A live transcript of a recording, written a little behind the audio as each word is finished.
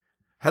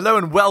Hello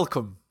and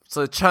welcome to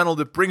the channel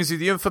that brings you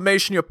the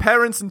information your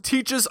parents and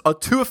teachers are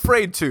too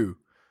afraid to.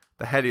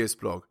 The Helios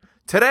blog.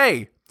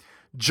 Today,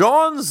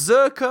 John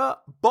Zherka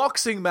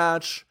boxing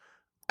match,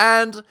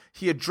 and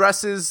he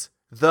addresses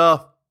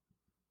the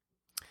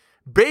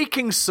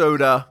baking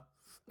soda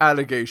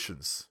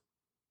allegations.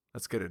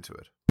 Let's get into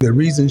it. The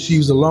reason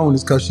she's alone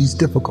is because she's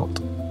difficult.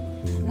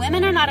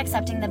 Women are not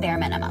accepting the bare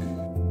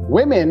minimum.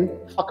 Women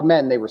fuck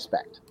men they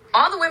respect.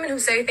 All the women who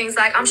say things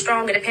like, I'm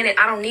strong, independent,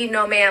 I don't need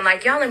no man,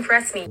 like, y'all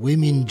impress me.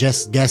 Women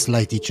just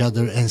gaslight each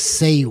other and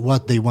say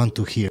what they want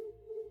to hear.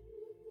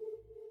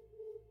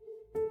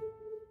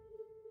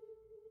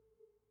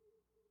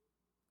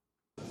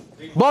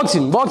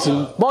 Boxing.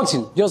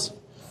 Just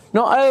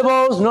no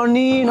elbows, no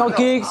knee, no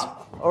kicks.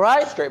 All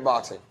right? Straight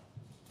boxing.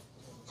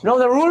 You know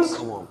the rules?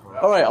 Come on,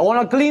 Prime. All right, I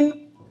want a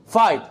clean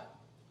fight.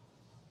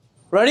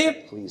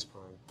 Ready? Please,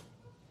 Prime.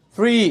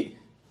 3,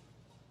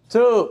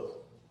 2,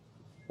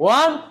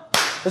 1.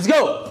 Let's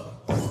go.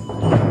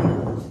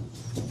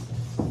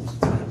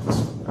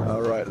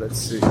 All right, let's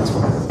see.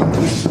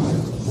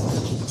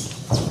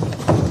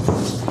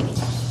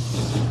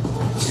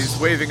 He's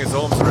waving his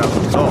arms around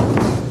the top.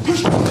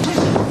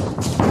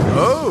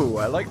 Oh,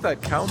 I like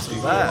that counter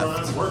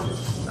left.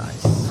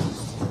 Nice.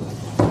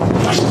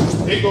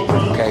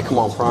 Okay, come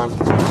on, Prime.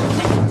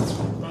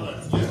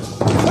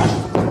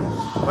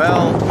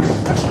 Well,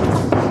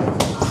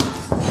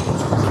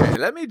 okay,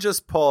 let me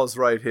just pause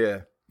right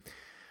here.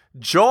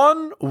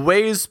 John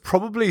weighs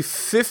probably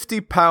 50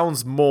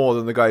 pounds more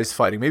than the guy he's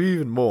fighting, maybe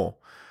even more.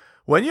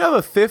 When you have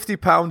a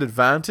 50-pound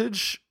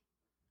advantage,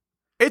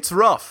 it's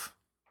rough.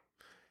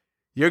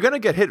 You're going to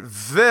get hit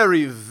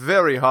very,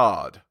 very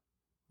hard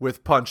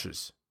with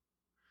punches.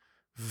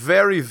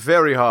 Very,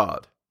 very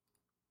hard.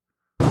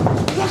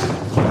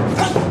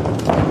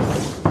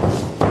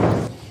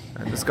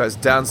 And this guy's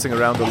dancing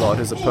around a lot,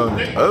 his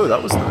opponent. Oh,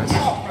 that was nice.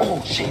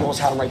 Oh, she almost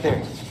had him right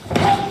there.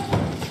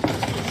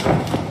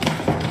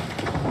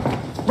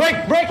 Break.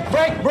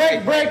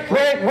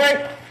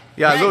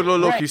 Yeah,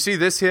 look. You see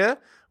this here?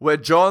 Where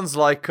John's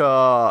like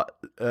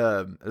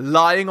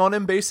lying on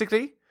him,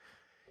 basically?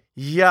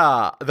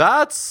 Yeah,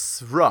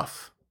 that's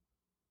rough.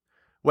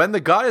 When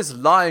the guy is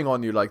lying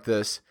on you like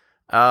this,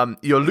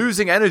 you're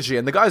losing energy,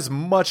 and the guy's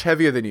much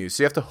heavier than you,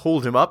 so you have to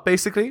hold him up,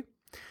 basically.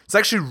 It's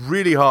actually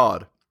really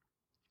hard.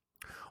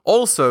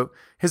 Also,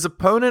 his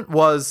opponent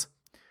was...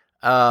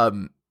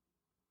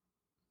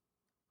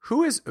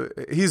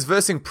 he's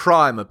versing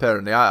Prime,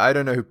 apparently. I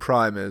don't know who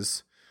Prime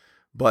is.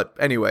 But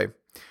anyway.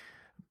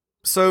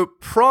 So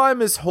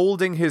Prime is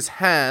holding his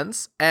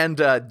hands and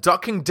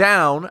ducking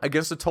down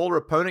against a taller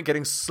opponent,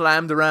 getting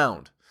slammed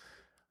around.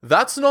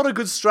 That's not a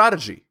good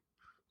strategy.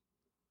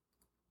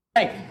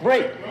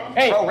 Break.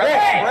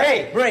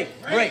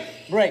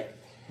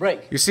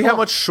 You see how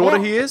much shorter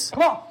he is?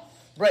 Come on.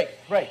 Break.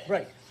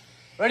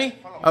 Ready?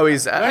 Oh,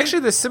 he's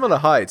actually they're similar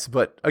heights,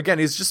 but again,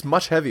 he's just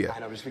much heavier. I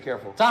know, just be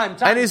careful. Time.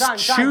 And he's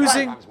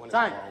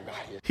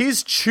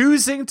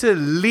choosing to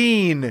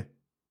lean.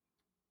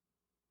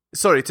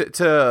 Sorry,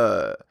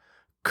 to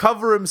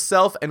cover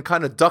himself and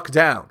kind of duck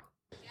down.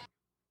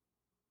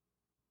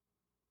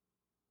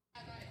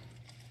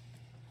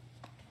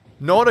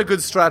 Not a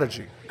good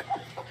strategy.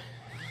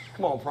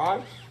 Come on,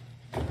 Prime.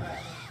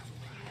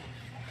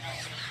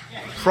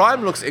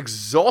 Prime looks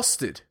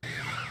exhausted.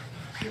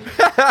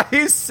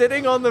 He's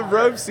sitting on the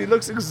ropes. He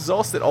looks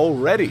exhausted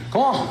already.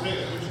 Come on.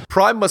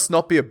 Prime must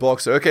not be a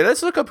boxer. Okay,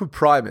 let's look up who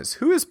Prime is.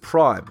 Who is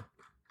Prime?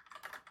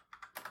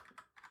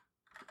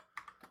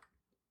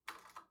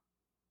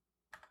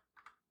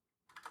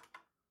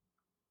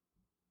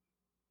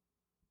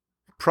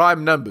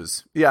 Prime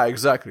numbers. Yeah,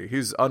 exactly.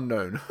 He's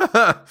unknown.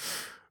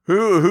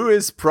 Who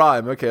is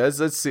Prime? Okay,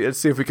 let's see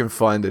if we can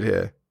find it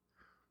here.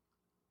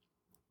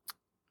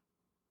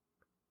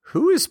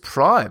 Who is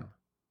Prime?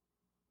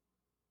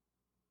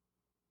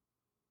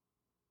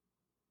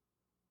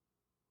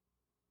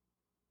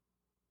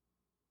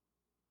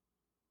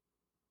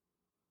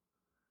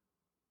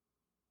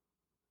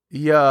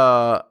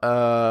 Yeah,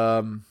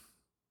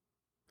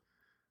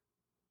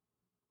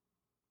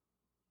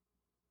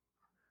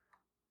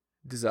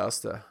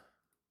 disaster.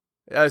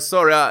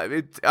 Sorry,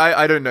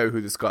 I don't know who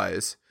this guy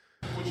is.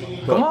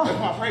 Come on.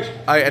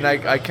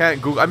 I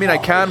can't Google. I mean, I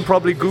can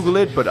probably Google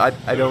it, but I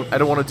don't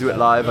want to do it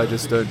live. I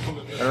just don't.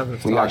 I don't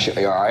have We time. got you.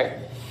 Are you all right?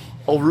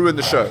 I'll ruin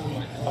the show.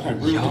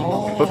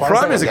 But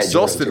Prime is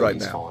exhausted right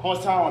now. How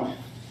much time on it?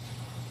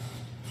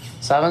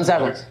 7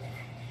 seconds.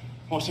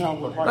 How much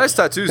time on it? Nice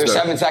tattoos There's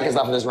though. 7 seconds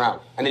left in this round,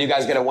 and then you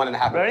guys get a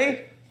 1.5.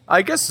 Ready?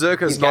 I guess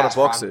Zherka's He's not gassed, a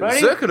boxer. Prime.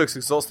 Ready? Zherka looks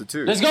exhausted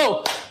too. Let's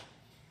go.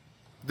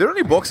 They're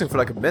only boxing for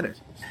like a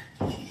minute.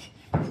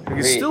 He's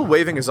 3, still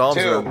waving his arms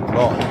 2. around a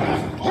lot.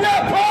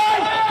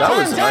 That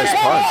was a nice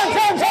punch.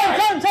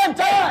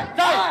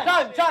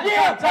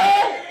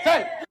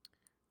 Time.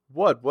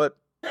 What?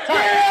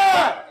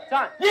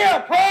 Time. Yeah,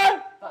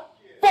 Prime.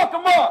 Fuck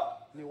him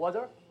up. Need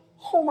water?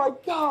 Oh my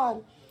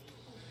God.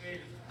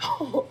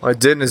 I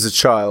didn't as a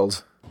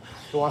child.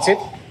 You want it?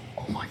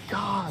 Oh my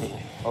God.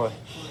 All right.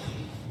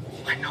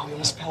 I know you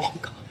almost fell.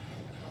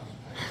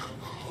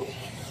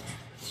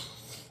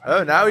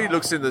 Oh, now he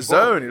looks in the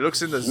zone. He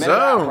looks in the Minute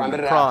out, zone, Prime,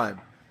 minute out.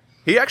 Prime.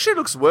 He actually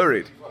looks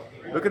worried.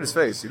 Look at his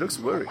face. He looks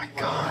worried.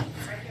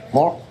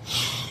 More.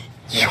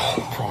 Yo,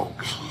 bro.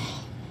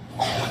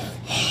 Oh,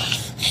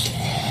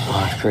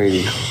 that's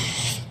crazy.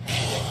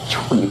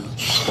 Jordan,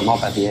 I'm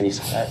up at the end. He's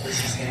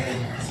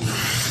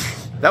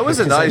That was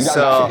a nice, You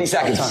got 50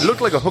 seconds.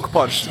 looked like a hook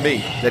punch to me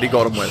that he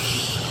got him with.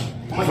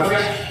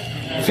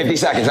 50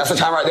 seconds. That's the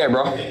time right there,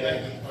 bro.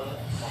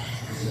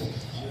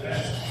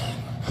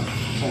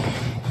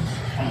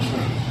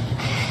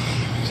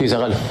 Sí,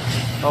 sácalo.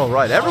 Oh,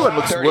 right. Everyone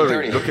looks 30,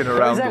 worried 30. looking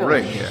around the 30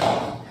 ring seconds.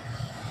 here.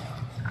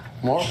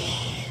 More.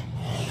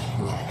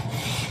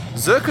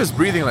 Zherka's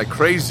breathing like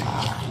crazy.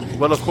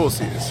 Well, of course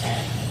he is.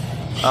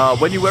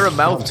 When you wear a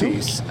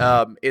mouthpiece,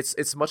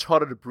 it's much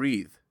harder to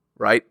breathe,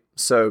 right?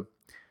 So,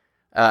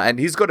 and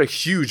he's got a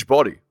huge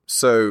body,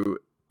 so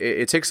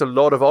it takes a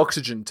lot of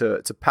oxygen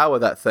to power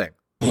that thing.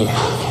 He's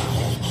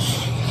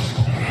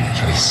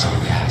so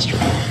fast, bro.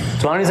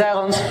 20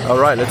 seconds. All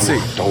right, let's see.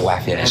 Don't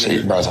laugh at that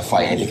shit, bro. It's a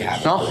fight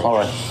handicap. No? All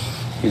right.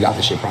 You got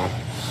this shit, Prime.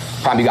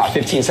 Prime, you got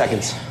 15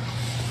 seconds.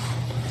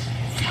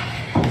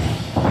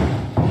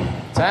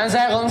 10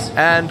 seconds.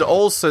 And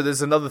also,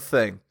 there's another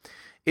thing.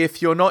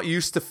 If you're not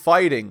used to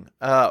fighting,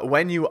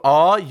 when you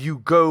are, you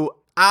go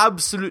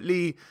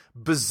absolutely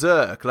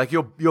berserk. Like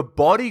your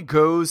body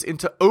goes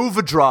into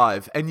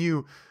overdrive, and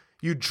you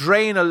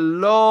drain a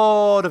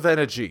lot of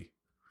energy.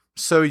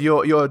 So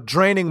you're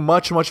draining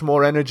much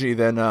more energy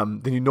than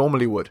you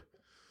normally would.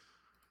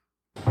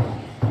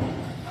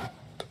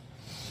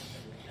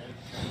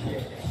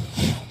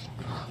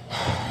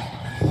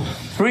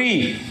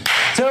 3,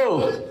 2,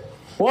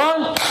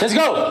 1. Let's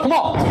go. Come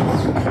on.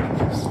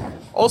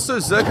 Also,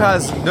 Zherka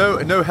has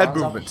no head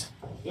movement.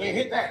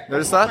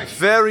 Notice that?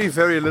 Very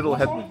little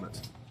head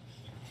movement.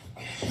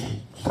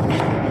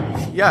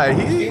 Yeah,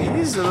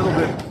 he's a little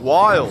bit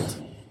wild.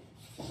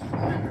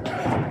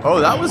 Oh,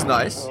 that was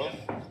nice.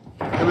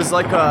 It was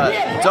like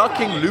a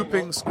ducking,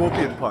 looping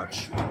scorpion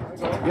punch.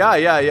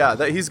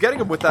 Yeah. He's getting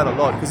him with that a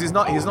lot because he's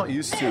not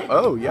used to.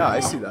 Oh yeah,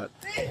 I see that.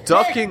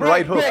 Ducking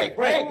right hook.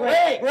 Break.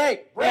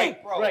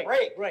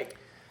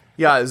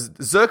 Yeah,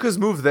 Zherka's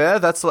move there.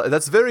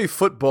 That's very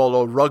football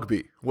or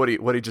rugby. What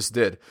he just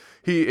did.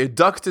 He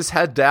ducked his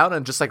head down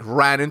and just like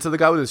ran into the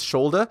guy with his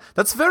shoulder.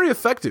 That's very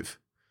effective,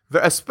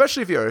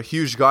 especially if you're a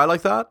huge guy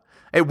like that.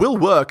 It will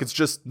work. It's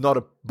just not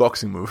a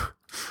boxing move.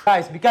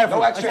 Guys, be careful.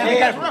 No extra I said be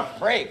hands. careful.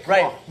 Break.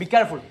 Right. Be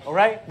careful. All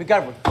right. Be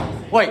careful.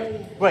 Wait.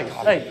 Hey.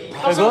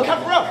 Let's go.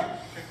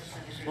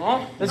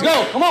 Let's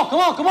go. Come on.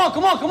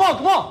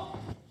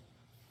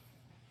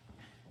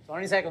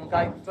 20 seconds,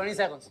 guys. 20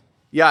 seconds.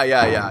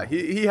 Yeah.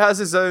 He has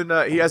his own.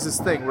 He has his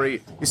thing where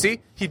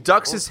he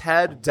ducks his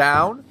head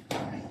down.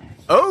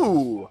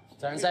 Oh.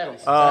 10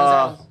 seconds.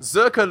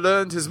 Zherka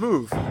learned his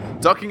move,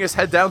 ducking his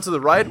head down to the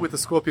right with a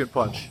scorpion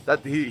punch.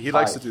 That he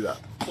likes to do that.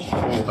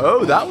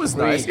 Oh, that was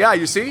nice. Yeah,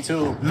 you see,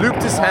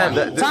 looped his hand.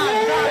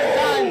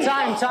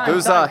 Time.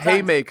 Those are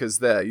haymakers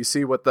there. You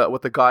see what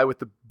the guy with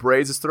the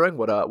braids is throwing.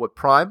 What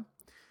Prime?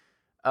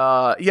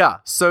 Yeah.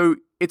 So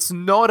it's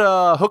not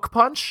a hook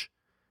punch.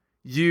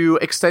 You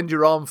extend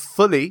your arm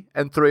fully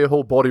and throw your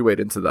whole body weight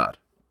into that.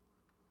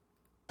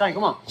 Time.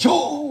 Come on.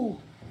 Yo!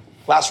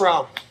 Last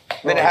round.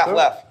 Minute and a half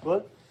left.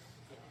 Good.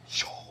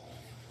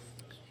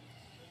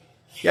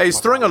 Yeah, he's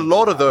throwing a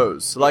lot of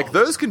those. Like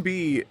those can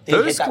be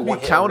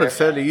countered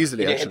fairly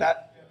easily. Did you hit Actually.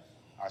 that?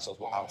 All right, so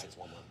it's I'll take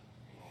one more.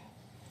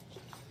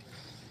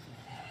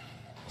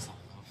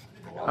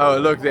 Oh,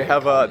 look, they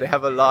have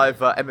a live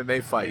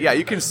MMA fight. Yeah,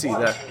 you can see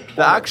that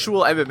the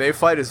actual MMA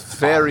fight is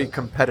very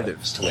competitive.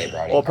 It's too late,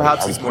 bro. Or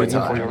perhaps it's Muay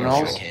Thai.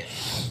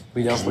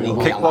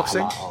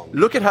 Kickboxing.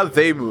 Look at how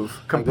they move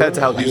compared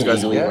to how these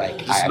guys move.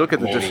 Just look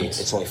at the difference.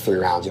 It's only 3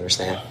 rounds, you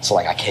understand? So,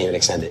 like, I can't even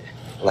extend it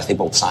unless they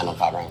both sign on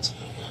 5 rounds.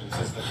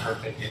 This is the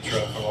perfect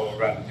intro for what we're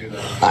about to do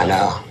that. I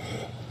know.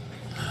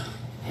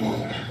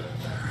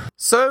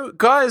 So,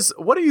 guys,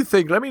 what do you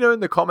think? Let me know in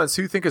the comments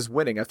who you think is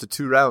winning after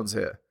 2 rounds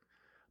here.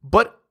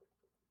 But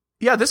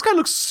yeah, this guy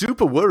looks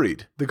super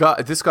worried.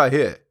 This guy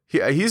here,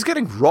 he's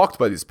getting rocked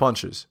by these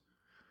punches.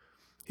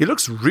 He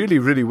looks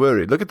really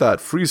worried. Look at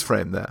that freeze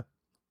frame there.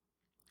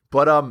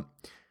 But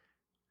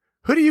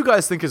who do you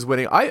guys think is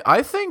winning?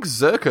 I think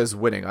Zherka is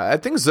winning. I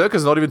think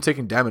Zherka's not even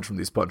taking damage from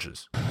these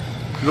punches.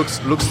 Looks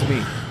to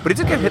me. But he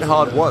did get hit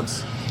hard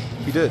once.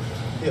 He did.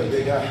 Yeah,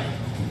 big guy.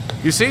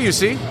 You see?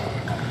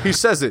 He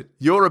says it.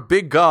 You're a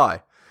big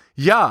guy.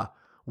 Yeah,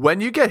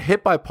 when you get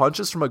hit by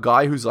punches from a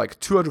guy who's like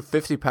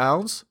 250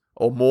 pounds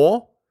or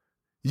more,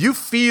 you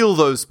feel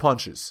those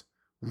punches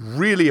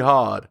really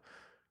hard.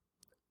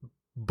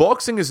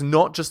 Boxing is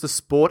not just a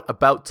sport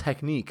about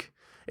technique.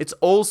 It's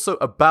also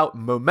about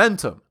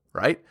momentum,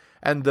 right?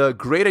 And the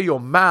greater your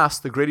mass,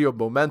 the greater your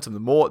momentum, the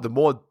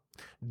more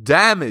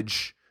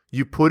damage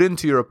you put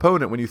into your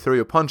opponent when you throw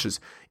your punches,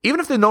 even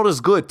if they're not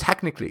as good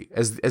technically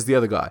as the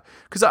other guy.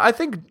 Because I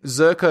think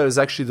Zherka is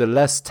actually the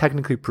less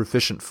technically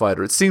proficient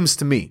fighter, it seems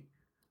to me.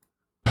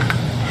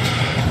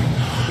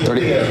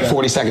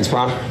 40 seconds,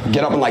 Prime.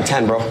 Get up in like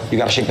 10, bro. You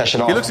gotta shake that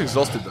shit off. He looks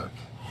exhausted though.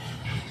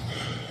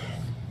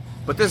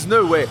 But there's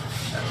no way.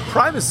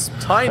 Prime is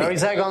 30 tiny.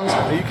 seconds.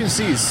 You can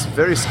see he's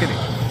very skinny.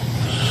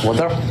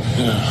 Water.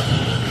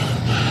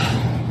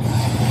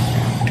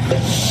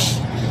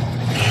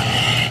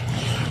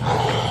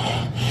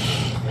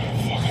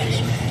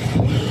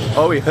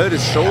 Oh, he hurt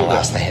his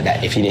shoulder.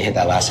 If he didn't hit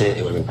that last hit,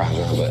 it would have been Prime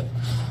round, but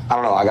I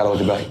don't know. I gotta look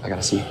it back. I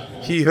gotta see.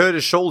 He hurt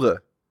his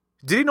shoulder.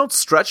 Did he not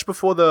stretch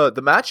before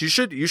the match? You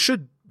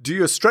should do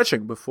your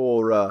stretching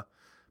before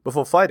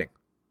fighting.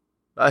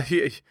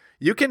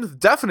 You can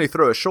definitely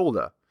throw a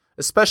shoulder,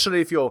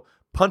 especially if you're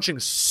punching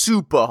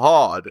super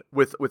hard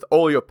with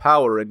all your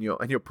power and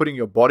you're putting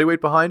your body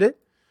weight behind it.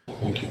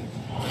 Thank you.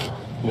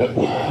 Yep.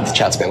 The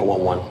chat's been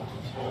 1-1.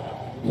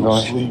 You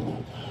going to sleep?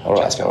 All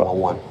right, chat's been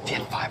 1-1. He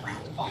had 5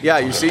 rounds. Yeah,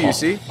 you see, his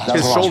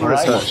shoulder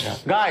is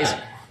hurt. Guys,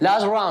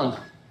 last round.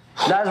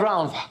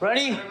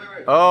 Ready?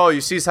 Oh,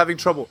 you see, he's having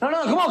trouble. No,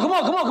 come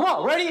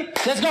on. Ready?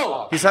 Let's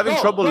go. He's having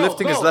trouble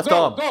lifting his left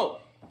arm. Go.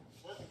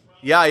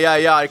 Yeah,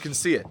 I can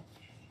see it.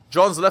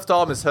 John's left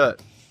arm is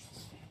hurt.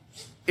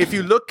 If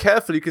you look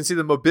carefully, you can see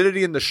the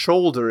mobility in the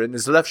shoulder, and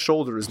his left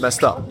shoulder is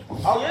messed up.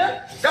 Oh,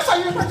 yeah? That's how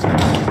you're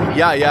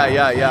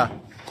Yeah.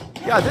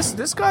 Yeah,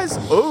 this guy's...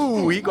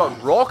 Oh, he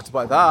got rocked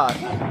by that.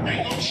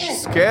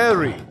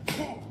 Scary.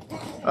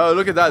 Oh,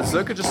 look at that.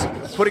 Zherka just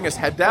putting his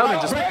head down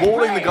and just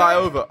bowling the guy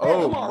over.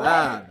 Oh,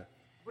 man.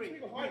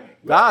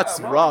 That's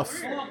rough.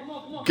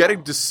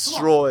 Getting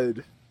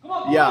destroyed.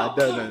 Yeah,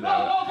 no.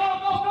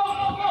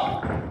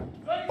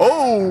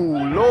 Oh,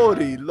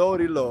 lordy,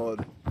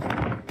 lord.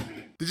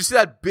 Did you see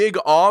that big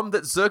arm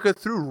that Zherka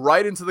threw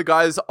right into the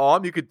guy's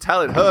arm? You could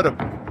tell it hurt him.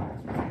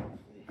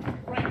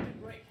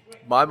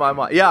 My.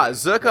 Yeah,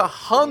 Zherka,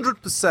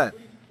 100%.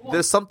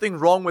 There's something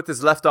wrong with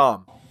his left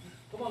arm.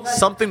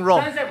 Something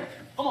wrong.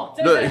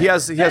 Look, he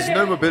has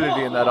no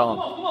mobility in that arm.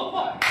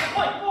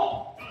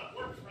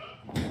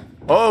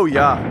 Oh,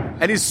 yeah.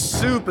 And he's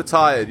super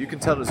tired. You can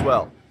tell as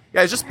well.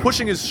 Yeah, he's just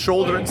pushing his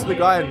shoulder into the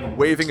guy and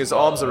waving his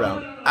arms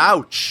around.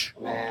 Ouch.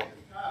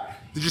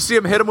 Did you see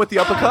him hit him with the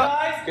uppercut?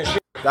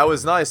 That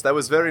was nice. That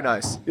was very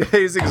nice.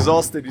 He's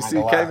exhausted. You see,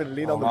 he can't even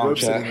lean on the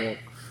ropes anymore.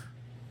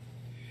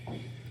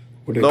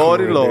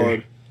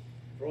 Lordy.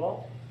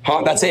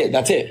 Huh? That's it.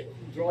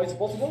 Draw is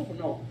possible or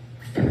no?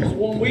 Just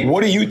 1 week?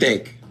 What do you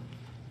think?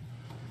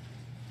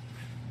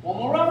 One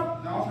more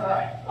round? No, it's all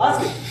right.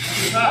 Ask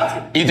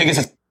it. You think it's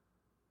a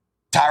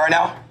tie right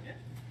now?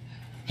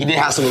 He did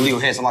have some illegal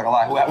hits, I'm not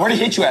gonna lie. Where did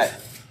he hit you at?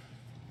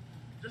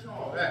 Just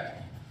on my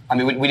back. I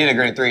mean, we did a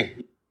grade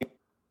 3. You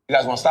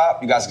guys wanna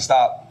stop? You guys can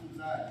stop.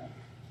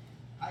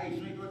 I ain't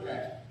drink with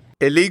that.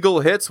 Illegal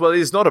hits? Well,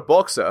 he's not a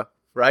boxer,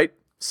 right?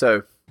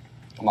 So...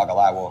 I'm not gonna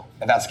lie, well,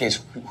 if that's the case,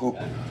 who?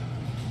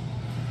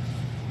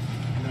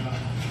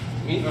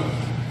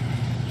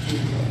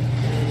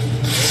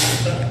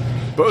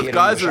 Both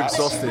guys are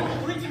exhausted.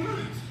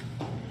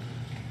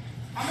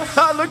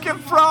 Look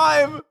at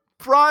Prime!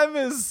 Prime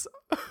is...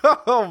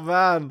 Oh,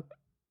 man.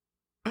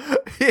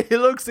 He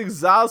looks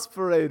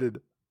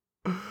exasperated.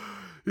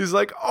 He's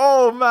like,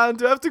 oh, man,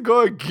 do I have to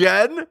go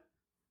again?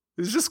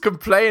 He's just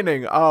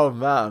complaining. Oh,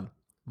 man.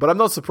 But I'm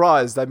not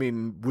surprised. I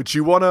mean, would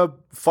you want to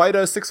fight a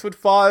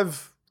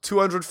 6'5",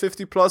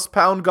 250+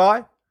 pound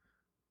guy?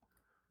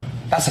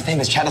 That's the thing,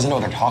 this chat doesn't know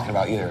what they're talking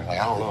about either. Like,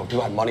 I don't know. Do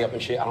I have money up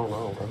and shit? I don't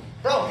know, bro.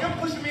 Bro, him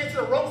pushing me into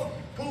the ropes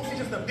proves he's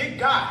just a big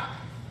guy.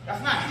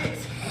 That's not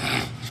hits.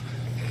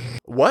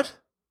 What?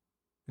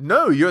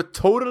 No, you're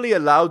totally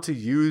allowed to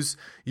use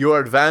your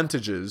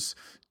advantages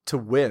to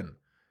win.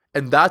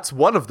 And that's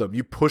one of them.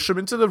 You push him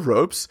into the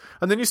ropes,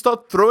 and then you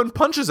start throwing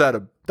punches at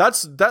him.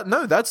 That's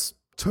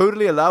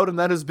totally allowed, and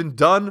that has been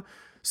done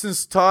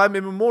since time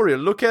immemorial.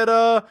 Look at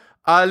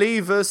Ali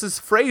versus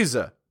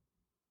Fraser.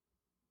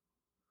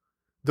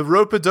 The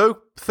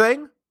rope-a-dope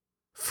thing?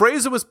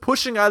 Fraser was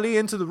pushing Ali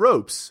into the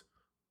ropes.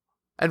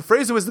 And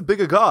Fraser was the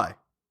bigger guy.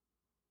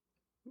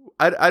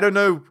 I don't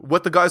know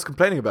what the guy's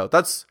complaining about.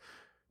 That's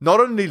not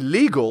only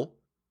legal,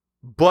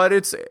 but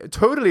it's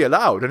totally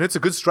allowed, and it's a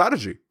good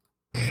strategy.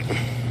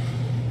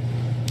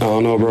 I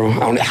don't know, bro.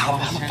 How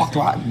the fuck do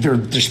I... They're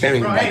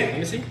spamming Bro, me. hey, let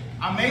me see.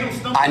 I made him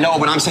stumble. I know,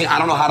 but I'm saying I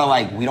don't know how to,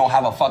 like... We don't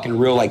have a fucking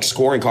real, like,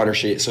 scoring card or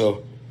shit,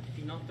 so...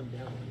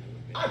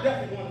 I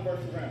definitely won the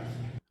first 2 rounds.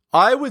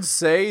 I would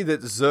say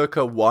that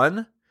Zherka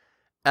won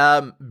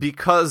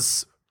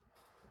because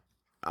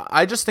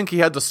I just think he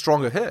had the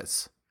stronger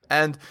hits.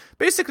 And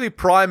basically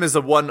Prime is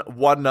a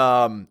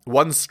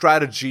one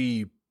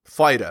strategy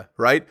fighter,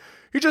 right?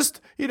 He just,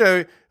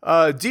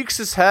 dekes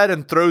his head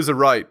and throws a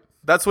right.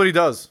 That's what he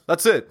does.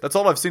 That's it. That's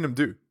all I've seen him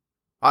do.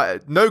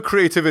 No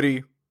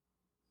creativity.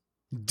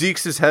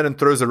 Dekes his head and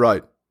throws a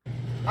right.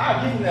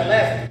 I'll give him that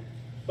last one.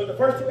 But the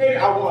first 2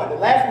 I won. The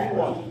last one he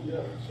won.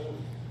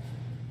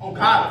 Oh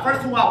God, the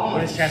first 2 I won.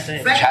 What is chat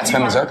saying? Chat's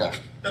been Zherka.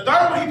 The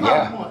third one he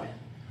probably won.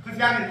 Because he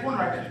got me in the corner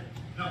right there.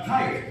 And I'm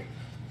tired.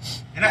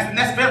 And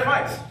that's fair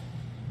fights.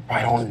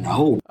 I don't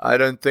know. I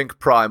don't think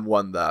Prime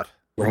won that.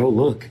 Bro,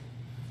 look.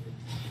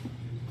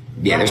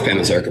 Yeah, they're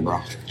spamming Zherka, bro.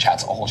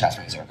 The whole chat's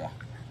spamming Zherka.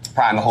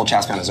 Prime, the whole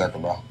chat's spamming Zherka,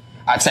 bro.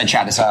 I'd say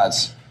chat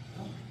decides.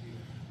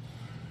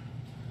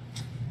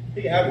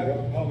 He can have it, bro.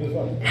 I don't give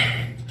a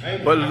fuck.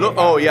 But look,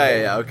 oh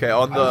yeah. Okay,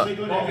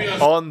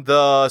 on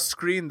the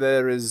screen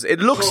there is. It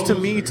looks to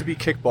me to be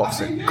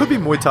kickboxing. Could be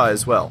Muay Thai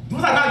as well,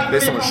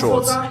 based on the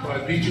shorts.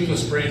 I beat you with a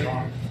sprayed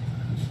arm.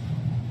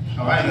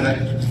 All right,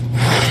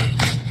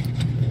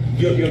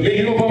 you're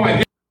big up on my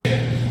dick.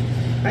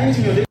 I ain't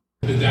seen your dick.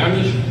 The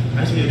damage? I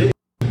ain't seen your dick.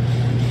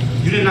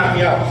 You didn't knock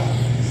me out,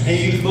 and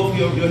you used both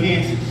of your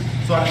hands.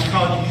 So I just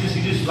called you.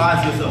 You just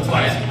lied to yourself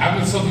twice. I've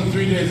been something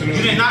 3 days ago.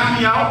 You didn't knock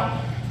me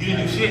out. You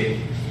didn't do shit.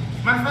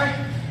 Matter of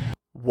fact.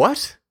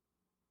 What?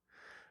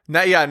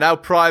 Now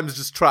Prime's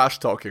just trash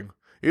talking.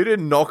 You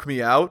didn't knock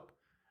me out.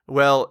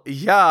 Well,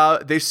 yeah,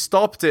 they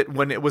stopped it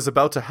when it was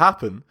about to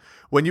happen.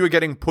 When you were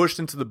getting pushed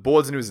into the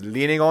boards and he was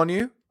leaning on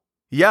you.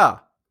 Yeah,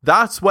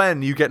 that's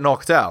when you get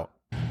knocked out.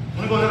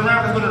 Wanna go to the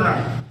round? Let's go to the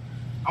round.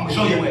 I'm gonna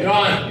show you a way.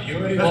 Done. You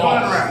already Let's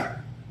lost. go to the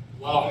round.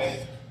 Well,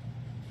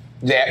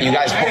 Yeah, you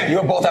guys,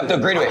 you both have to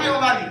agree to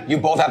it. You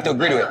both have to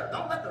agree to it.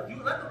 Don't let the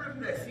rip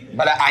that see.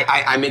 But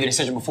I made the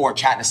decision before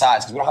chat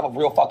decides because we don't have a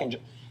real fucking.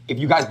 If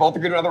you guys both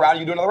agree to another round,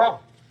 you do another round.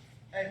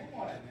 Hey, who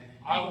won that, man?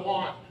 I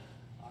want.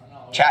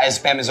 Chat is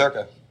spamming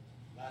Zherka.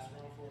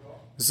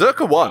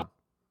 Zherka won.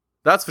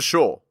 That's for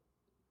sure.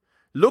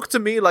 Looked to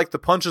me like the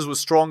punches were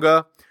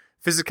stronger,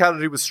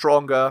 physicality was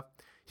stronger.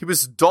 He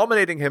was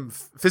dominating him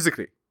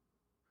physically.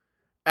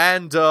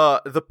 And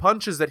the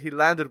punches that he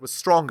landed were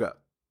stronger.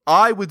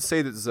 I would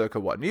say that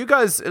Zherka won. You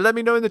guys, let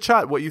me know in the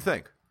chat what you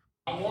think.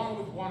 I won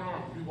with one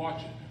arm.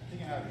 Rewatch it.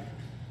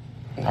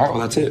 All right, well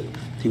that's it.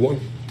 He won.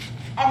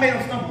 I made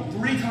him stumble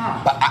 3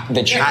 times. But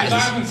the chat I is.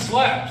 haven't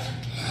slept.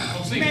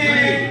 I'm saying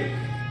Man.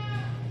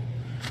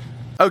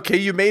 Okay,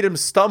 you made him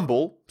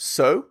stumble,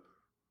 so?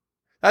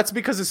 That's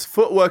because his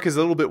footwork is a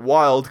little bit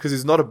wild because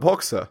he's not a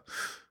boxer.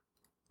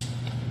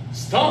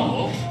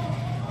 Stumble?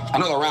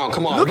 Another round,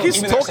 come on. Look,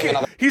 he's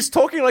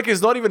talking like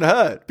he's not even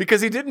hurt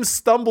because he didn't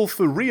stumble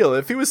for real.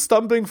 If he was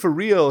stumbling for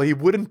real, he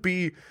wouldn't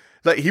be,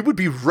 he would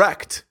be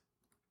wrecked.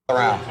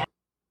 Round.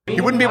 He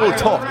wouldn't be able to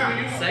talk.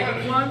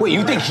 Second one? Wait,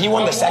 you think he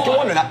won the second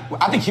one or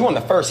not? I think he won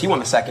the first, he won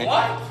the second.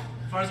 What?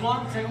 First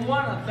one, second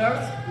one, and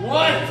third?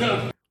 What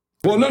the?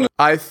 Well, no.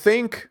 I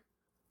think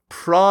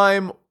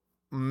Prime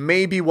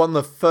maybe won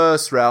the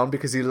first round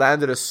because he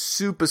landed a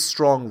super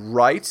strong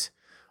right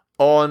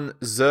on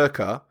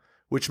Zherka,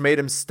 which made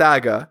him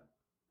stagger.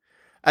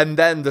 And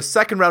then the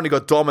second round he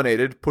got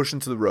dominated, pushed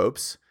into the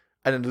ropes,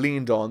 and then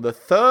leaned on. The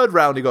third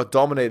round he got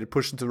dominated,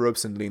 pushed into the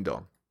ropes, and leaned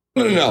on.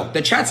 No.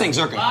 The chat's saying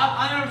Zherka.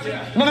 I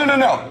understand.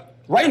 No.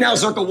 Right now,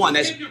 Zherka won.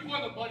 That's. You're for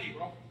the buddy,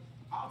 bro.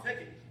 I'll take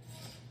it.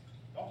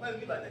 Don't play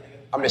with me like that, nigga.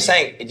 I'm just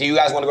saying. Do you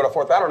guys want to go to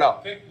fourth round or no?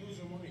 Take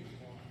loser money.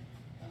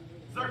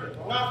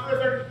 Zherka, nah, for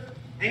real, Zherka.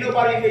 Ain't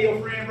nobody in here your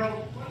friend,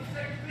 bro.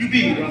 You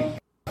beat me, bro.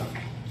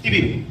 You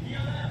beat me.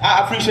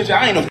 I appreciate you.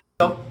 I ain't no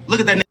though. Look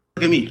at that nigga.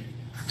 Look at me.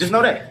 Just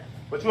know that.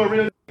 But you're a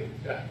real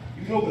Yeah.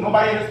 You know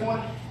nobody in this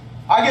corner.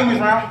 I'll give him his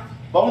round.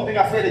 The only thing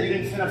I said that you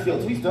didn't send up your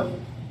tweets, though.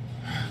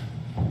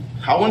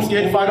 I wasn't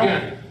scared to fight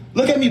him.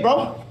 Look at me,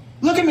 bro.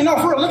 Look at me. No,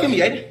 for real. Look at me,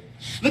 Aiden.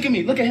 Look at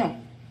me. Look at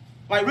him.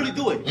 Like, really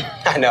do it.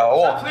 I know.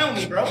 Stop playing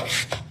with me, bro.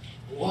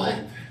 What?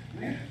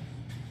 Man.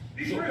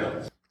 Be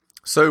real.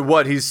 So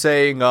what, he's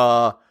saying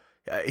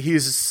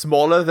he's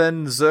smaller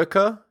than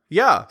Zherka?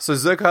 Yeah, so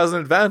Zherka has an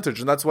advantage,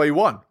 and that's why he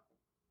won.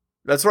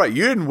 That's right,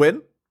 you didn't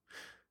win.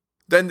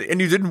 And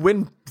you didn't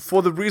win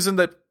for the reason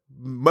that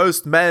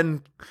most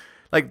men,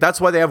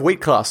 that's why they have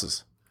weight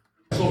classes.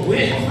 So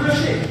win. Real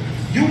shit.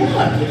 You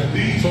won.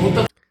 So what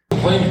the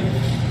claiming?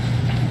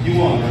 You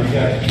won, bro. You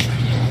got it.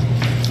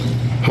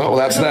 Oh, well,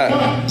 that's that.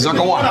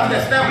 Zherka won. I'm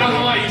not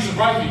gonna lie, you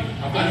surprised me.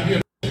 I thought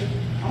you'd be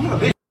I'm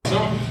not a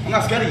bitch. I'm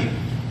not scared of you.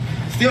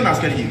 Still not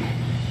scared of you.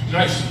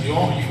 nice. You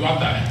got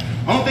that.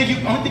 I don't think you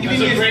beat That's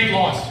me. a great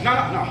loss. No.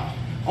 I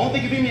don't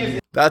think you beat me as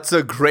That's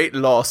a great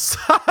loss.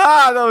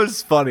 That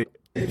was funny.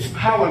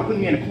 power and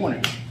putting me in the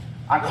corner.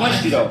 I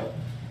clenched you though.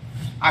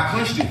 I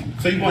clenched you.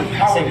 So you want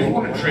power in the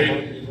corner.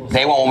 Trade.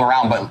 They won't win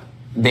around, but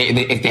they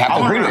have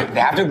to agree to it. They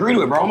have to agree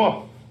to it, bro. Come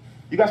on.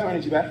 You got some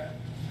energy back.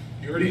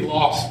 You already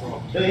lost,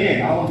 bro. Till the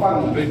end. I don't want to fight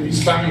on They be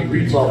spamming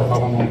retard if I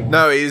don't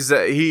know. No,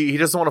 he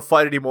doesn't want to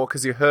fight anymore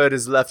because he hurt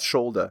his left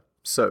shoulder.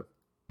 So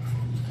All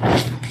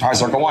right,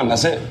 Zherka won.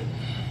 That's it.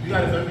 You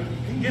got it, baby. You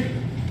can get it.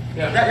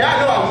 Yeah.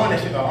 Y'all know I won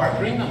that shit by heart.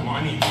 Bring the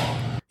money.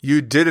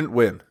 you didn't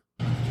win.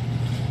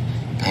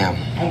 Damn.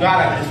 On God,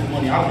 I got this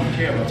money. I don't even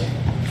care about you.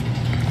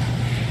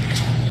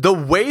 The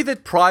way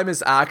that Prime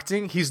is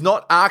acting, he's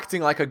not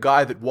acting like a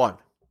guy that won.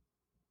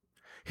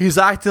 He's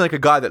acting like a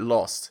guy that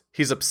lost.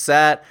 He's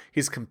upset.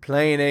 He's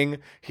complaining.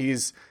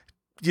 He's,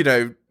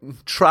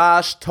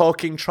 trash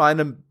talking, trying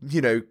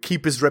to,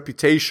 keep his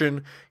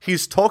reputation.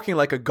 He's talking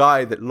like a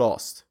guy that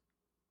lost.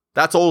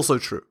 That's also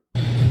true.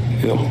 I'm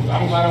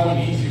glad I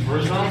went easy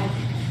first round.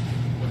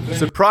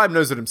 So Prime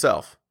knows it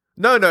himself.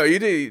 No,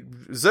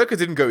 Zherka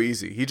didn't go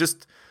easy. He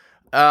just,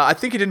 I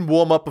think he didn't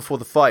warm up before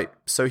the fight,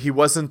 so he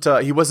wasn't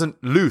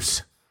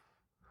loose.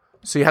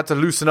 So he had to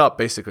loosen up,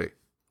 basically.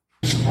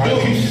 Yo,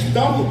 you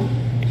stumbled.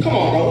 Come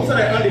on, bro. What's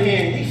that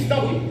underhand? He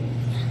stumbled.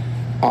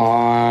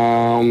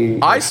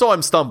 I saw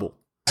him stumble.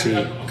 See,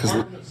 because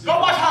Go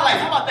watch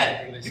highlights. How about that?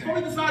 Before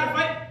we decide to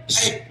fight,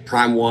 hey,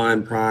 Prime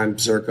 1, Prime,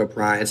 Zherka,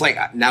 Prime. It's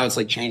like, now it's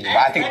like changing. But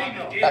I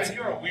think that's...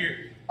 You're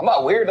weird. I'm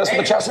not weird. That's what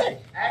the chat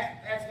said.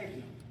 ask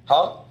Eddie.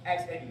 Huh?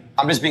 Ask Eddie.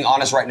 I'm just being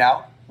honest right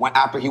now. When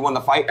after he won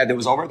the fight and it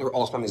was over, they were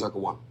all spamming Zherka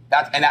 1.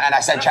 And I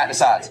said chat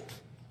decides.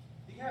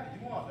 You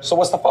won. So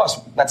what's the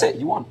fuss? That's it.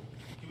 You won.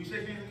 Can we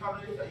shake hands and call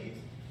it easy?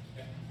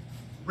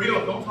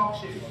 Real, don't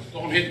talk shit.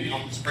 Don't hit me.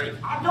 I'm straight.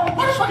 I don't.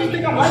 What the fuck you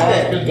think I'm like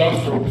that? Good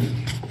done, bro.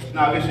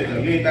 Nah, good shit though.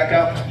 You ain't back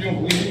out. You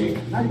don't believe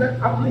me? Nah, you back.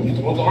 I believe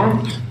you. Hold the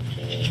arm.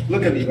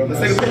 Look at me, bro.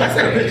 Let's take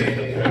a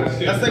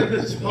picture. Let's take a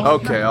picture.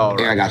 Okay, all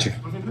Yeah, I right. got you.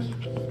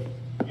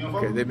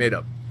 Okay, they made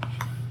up.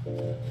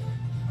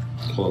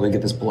 Hold on, let me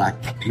get this black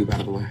cube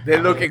out of the way. They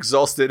look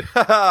exhausted.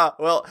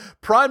 Well,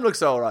 Prime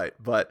looks all right,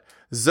 but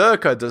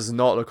Zherka does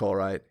not look all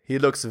right. He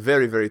looks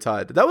very, very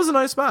tired. That was a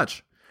nice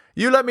match.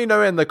 You let me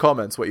know in the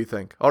comments what you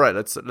think. All right,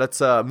 let's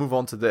move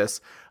on to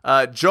this.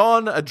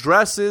 John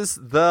addresses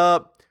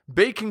the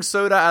baking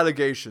soda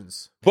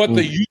allegations. But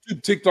the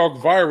YouTube TikTok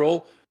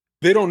viral,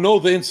 they don't know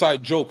the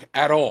inside joke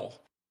at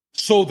all.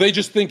 So they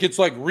just think it's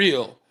like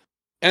real.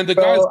 And the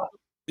guys,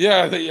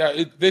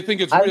 they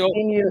think it's real. I've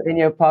seen you in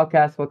your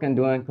podcast fucking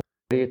doing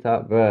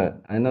talk, bro.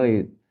 I know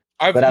you.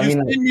 You've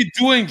seen me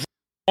doing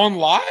on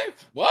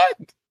live? What?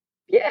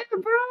 Yeah,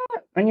 bro.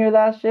 On your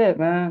last shit,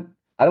 man.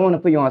 I don't want to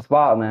put you on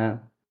spot, man.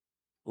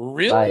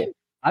 Really? Like,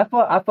 I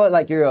thought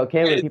like you're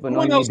okay with people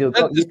knowing you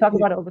do. You talk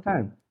about it all the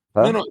time.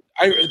 Huh? No.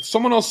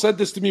 Someone else said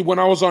this to me when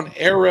I was on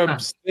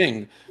Arab's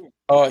thing.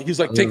 He's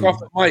like, take off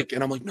the mic.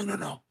 And I'm like,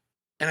 no.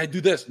 And I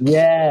do this.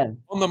 Yeah.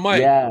 On the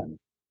mic. Yeah.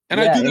 And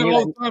I do that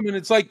all the time. And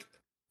it's like,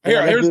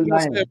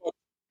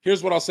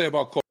 here's what I'll say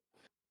about Cole.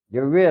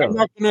 You're real. I'm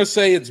not going to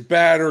say it's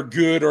bad or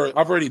good, or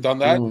I've already done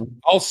that.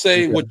 I'll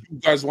say what you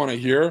guys want to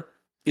hear.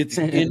 It's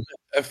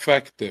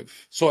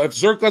ineffective. So if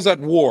Zherka's at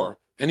war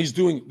and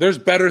there's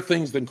better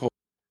things than Cole.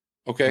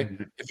 Okay?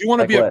 If you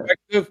want to be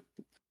effective,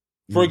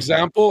 for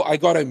example, I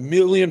got 1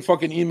 million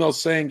fucking emails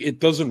saying it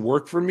doesn't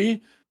work for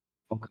me.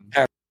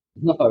 Okay.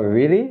 Oh,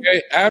 really?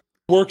 Okay, app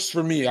works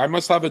for me. I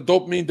must have a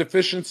dopamine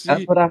deficiency.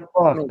 That's what I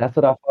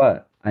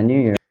thought. I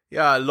knew you.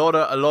 Yeah, a lot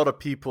of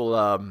people.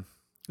 I'm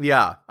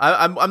not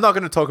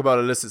going to talk about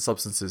illicit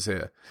substances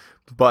here,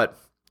 but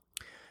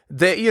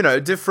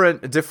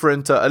different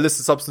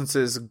illicit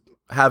substances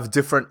have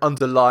different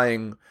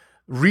underlying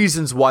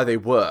reasons why they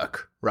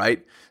work,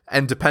 right?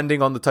 And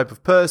depending on the type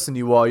of person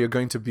you are, you're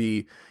going to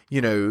be,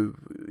 you're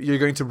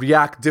going to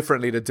react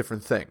differently to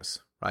different things,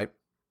 right?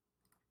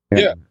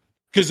 Yeah,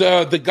 because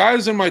the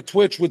guys in my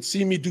Twitch would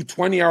see me do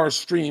 20-hour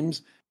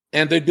streams,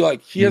 and they'd be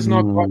like, he has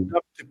not gotten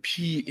up to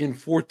pee in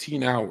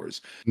 14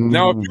 hours.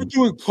 Now, if you're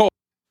doing coke,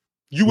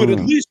 you would at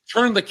least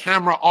turn the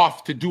camera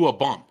off to do a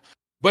bump.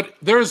 But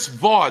there's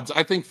VODs,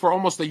 I think, for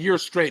almost a year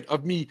straight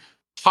of me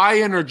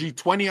high energy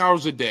 20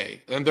 hours a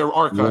day, and they're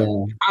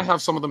archived. Yeah. I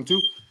have some of them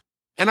too.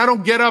 And I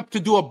don't get up to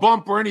do a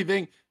bump or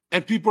anything,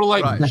 and people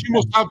are like, she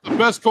must have the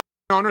best coke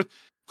on earth.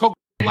 Coke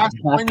lasts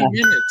 20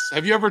 minutes.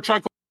 Have you ever tried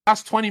coke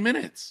last 20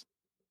 minutes?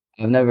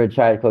 I've never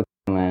tried coke,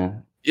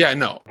 man. Yeah,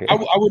 no. I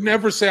would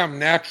never say I'm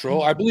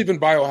natural. I believe in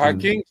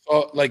biohacking,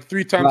 like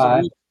 3 times a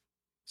week.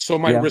 So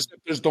my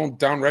receptors don't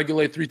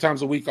downregulate 3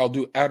 times a week. I'll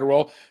do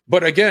Adderall.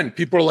 But again,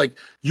 people are like,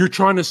 you're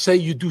trying to say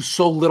you do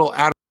so little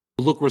Adderall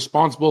to look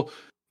responsible.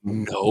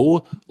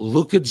 No,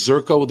 look at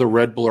Zherka with a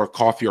Red Bull or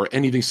coffee or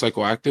anything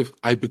psychoactive.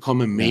 I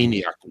become a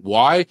maniac.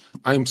 Why?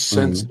 I'm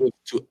sensitive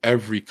to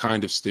every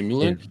kind of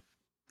stimulant.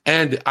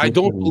 And I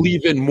don't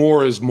believe in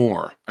more is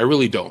more. I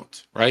really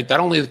don't, right? That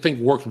only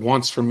thing worked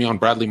once for me on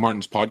Bradley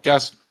Martin's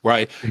podcast, where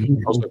I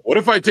was like, what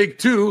if I take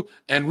 2?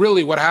 And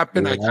really what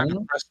happened, I kind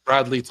of pressed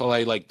Bradley till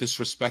I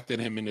disrespected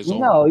him in his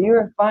own. No, you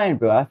were fine,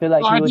 bro. I feel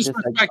like I you were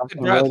disrespected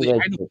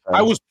Bradley.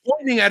 I was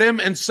pointing at him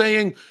and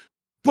saying,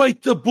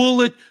 bite the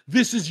bullet.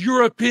 This is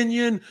your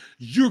opinion.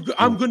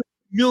 I'm going to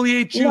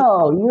humiliate you.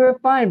 No, you were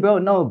fine, bro.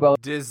 No, bro.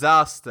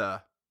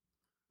 Disaster.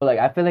 Like,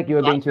 I feel like you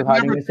were being too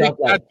hard on yourself.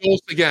 That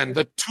dose again.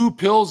 The 2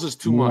 pills is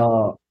too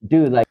much.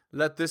 Dude, like,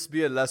 let this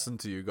be a lesson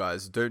to you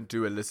guys. Don't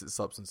do illicit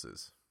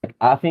substances.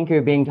 I think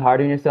you're being hard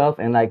on yourself,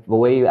 and like the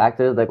way you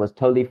acted was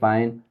totally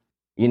fine.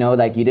 You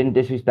didn't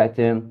disrespect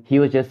him. He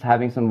was just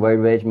having some word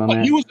rage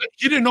moment.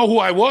 He didn't know who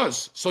I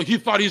was, so he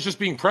thought he was just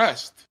being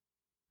pressed.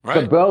 Right?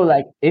 But bro,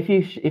 like if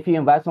you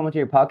invite someone to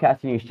your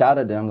podcast and you shout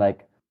at them,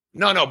 like.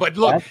 No, but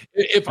look,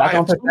 if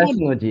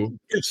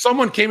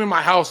someone came in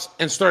my house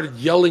and started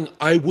yelling,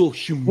 I will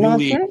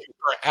humiliate you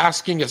for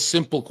asking a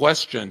simple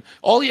question.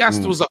 All he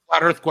asked was a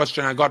flat earth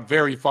question. I got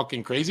very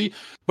fucking crazy.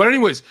 But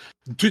anyways,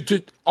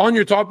 to on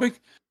your topic,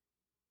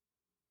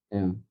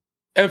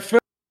 if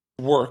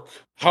work.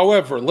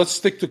 However, let's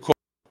stick to coke.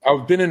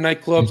 I've been in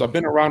nightclubs. I've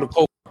been around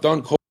coke.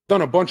 Done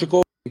a bunch of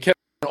coke, and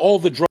all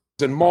the drugs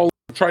and mall.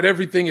 Tried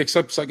everything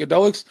except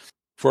psychedelics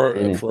for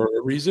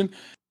a reason.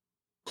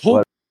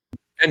 Coke.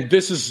 And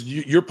this is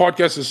your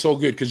podcast is so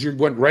good because you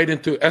went right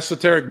into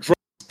esoteric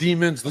drugs,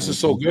 demons. This is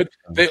so good.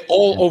 They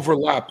all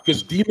overlap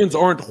because demons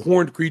aren't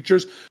horned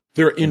creatures.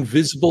 They're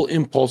invisible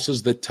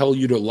impulses that tell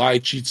you to lie,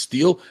 cheat,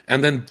 steal,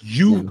 and then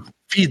you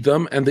feed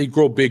them and they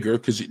grow bigger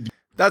because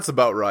That's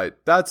about right.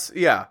 There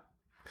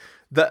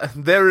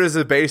is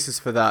a basis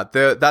for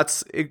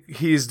that.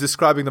 He's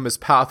describing them as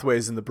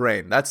pathways in the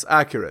brain. That's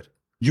accurate.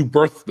 You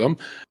birth them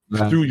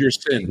through your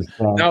sin.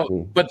 Now,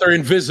 but they're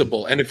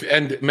invisible.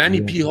 And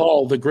Manny P.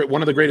 Hall,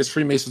 one of the greatest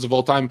Freemasons of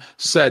all time,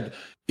 said,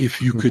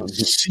 if you could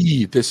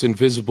see this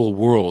invisible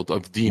world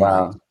of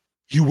demons,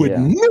 you would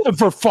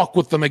never fuck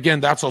with them again.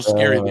 That's how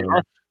scary they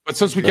are. But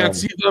since we can't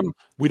see them,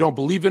 we don't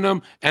believe in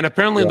them. And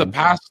apparently in the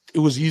past, it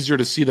was easier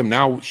to see them.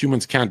 Now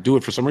humans can't do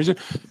it for some reason.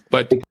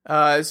 But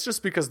it's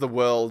just because the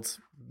world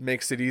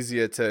makes it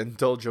easier to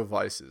indulge your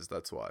vices.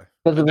 That's why.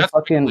 Because of the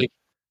fucking...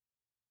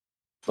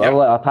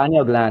 Well, our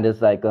pineal gland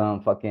is like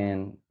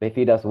fucking. They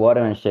feed us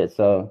water and shit,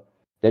 so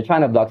they're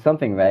trying to block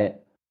something, right?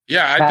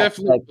 Yeah, I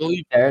definitely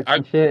believe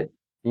shit.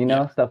 You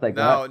know, stuff like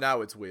that.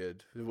 Now it's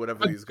weird.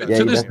 Whatever these guys.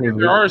 To this day,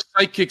 there are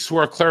psychics who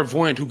are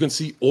clairvoyant who can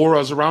see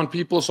auras around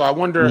people. So I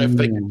wonder if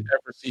they can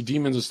ever see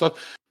demons and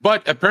stuff.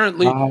 But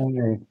apparently,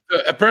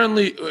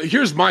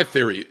 here's my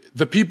theory: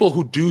 the people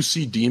who do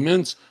see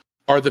demons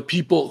are the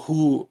people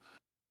who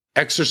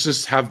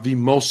exorcists have the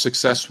most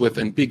success with,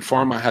 and Big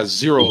Pharma has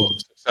zero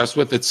success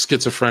with. It's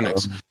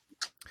schizophrenics.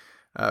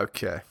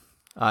 Okay,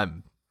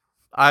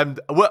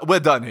 we're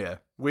done here.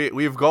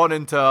 We've gone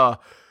into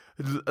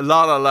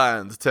La La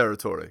Land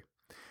territory.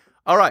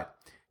 All right,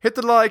 hit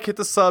the like, hit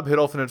the sub, hit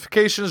all the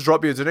notifications,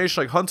 drop your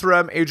donation like Hunter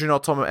M, Adrian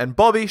Automa, and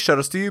Bobby. Shout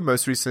outs to you,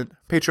 most recent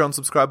Patreon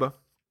subscriber.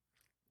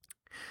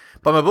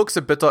 Buy my books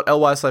at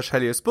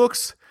bit.ly/Helios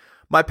books.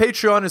 My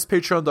Patreon is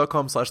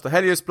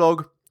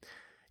patreon.com/theheliosblog.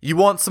 You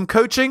want some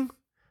coaching?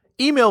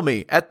 Email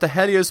me at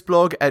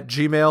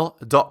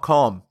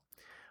theheliosblog@gmail.com.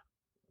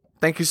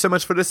 Thank you so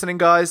much for listening,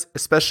 guys,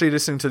 especially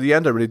listening to the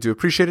end. I really do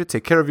appreciate it.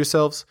 Take care of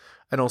yourselves,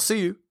 and I'll see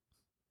you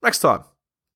next time.